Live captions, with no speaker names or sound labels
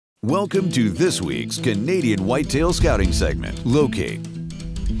Welcome to this week's Canadian Whitetail Scouting segment. Locate,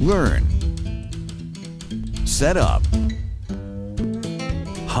 learn, set up,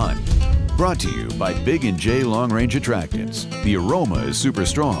 hunt. Brought to you by Big & J Long Range Attractants. The aroma is super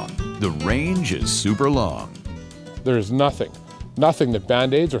strong. The range is super long. There is nothing that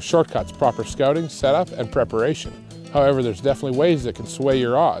band-aids or shortcuts proper scouting, setup, and preparation. However, there's definitely ways that can sway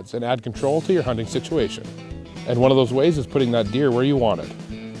your odds and add control to your hunting situation. And one of those ways is putting that deer where you want it.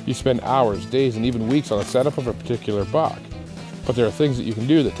 You spend hours, days, and even weeks on the setup of a particular buck. But there are things that you can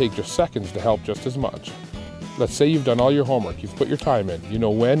do that take just seconds to help just as much. Let's say you've done all your homework, you've put your time in, you know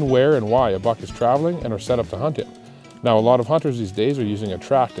when, where, and why a buck is traveling and are set up to hunt him. Now, a lot of hunters these days are using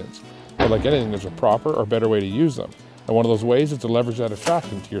attractants, but like anything, there's a proper or better way to use them. And one of those ways is to leverage that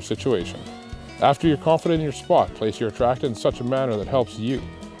attractant to your situation. After you're confident in your spot, place your attractant in such a manner that helps you.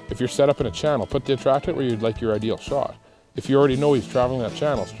 If you're set up in a channel, put the attractant where you'd like your ideal shot. If you already know he's traveling that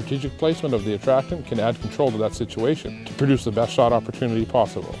channel, strategic placement of the attractant can add control to that situation to produce the best shot opportunity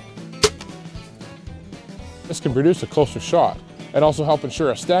possible. This can produce a closer shot and also help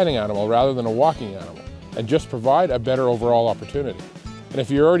ensure a standing animal rather than a walking animal, and just provide a better overall opportunity. And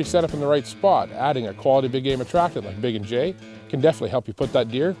if you're already set up in the right spot, adding a quality big game attractant like Big & J can definitely help you put that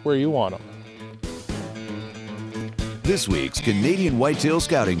deer where you want him. This week's Canadian Whitetail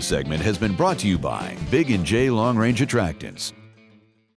Scouting segment has been brought to you by Big & J Long Range Attractants.